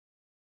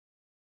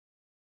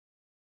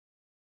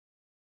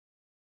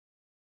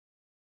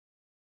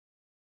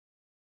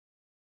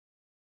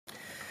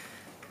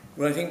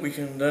Well, I think we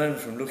can learn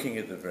from looking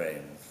at the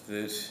brain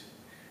that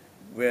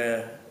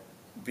we're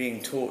being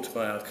taught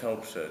by our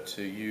culture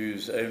to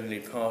use only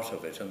part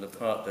of it, and the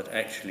part that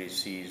actually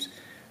sees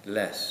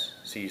less,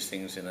 sees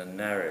things in a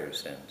narrow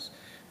sense,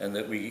 and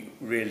that we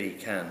really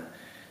can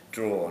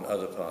draw on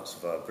other parts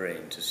of our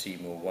brain to see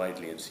more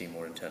widely and see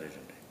more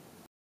intelligently.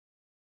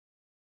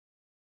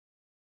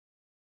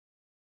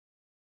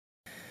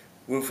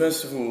 Well,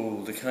 first of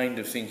all, the kind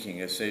of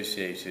thinking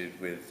associated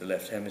with the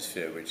left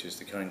hemisphere, which is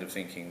the kind of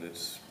thinking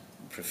that's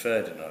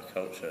preferred in our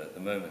culture at the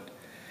moment,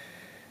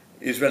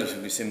 is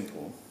relatively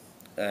simple.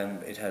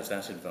 It has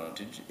that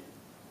advantage.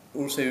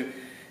 Also,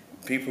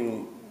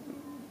 people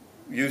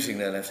using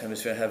their left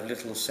hemisphere have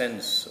little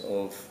sense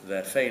of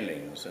their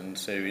failings, and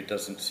so it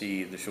doesn't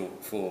see the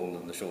shortfall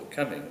and the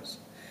shortcomings.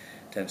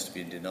 It tends to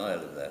be in denial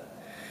of that.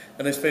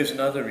 And I suppose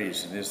another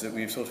reason is that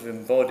we've sort of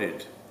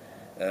embodied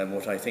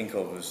what I think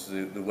of as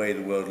the way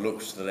the world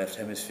looks to the left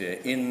hemisphere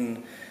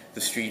in the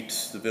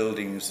streets, the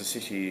buildings, the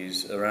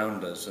cities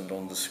around us, and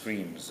on the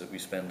screens that we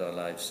spend our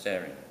lives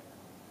staring at.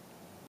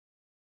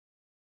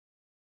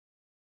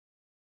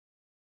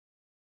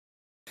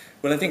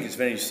 Well, I think it's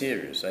very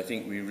serious. I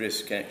think we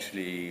risk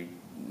actually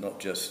not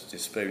just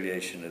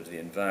despoliation of the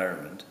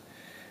environment,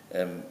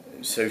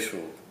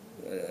 social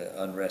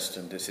unrest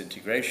and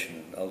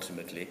disintegration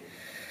ultimately,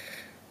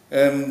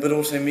 but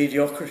also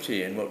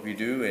mediocrity in what we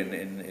do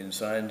in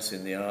science,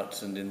 in the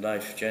arts, and in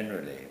life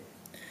generally.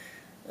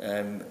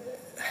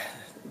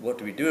 What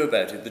do we do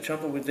about it? The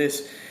trouble with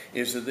this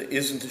is that there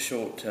isn't a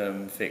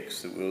short-term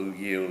fix that will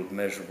yield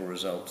measurable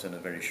results in a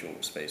very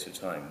short space of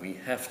time. We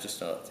have to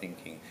start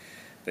thinking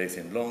both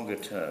in longer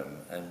term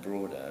and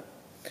broader.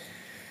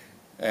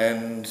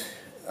 And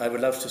I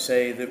would love to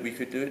say that we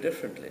could do it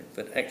differently,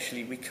 but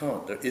actually we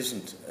can't. There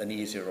isn't an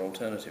easier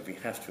alternative. We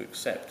have to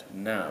accept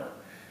now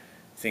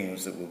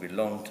things that will be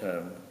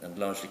long-term and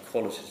largely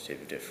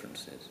qualitative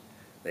differences.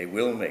 They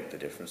will make the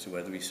difference to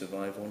whether we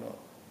survive or not.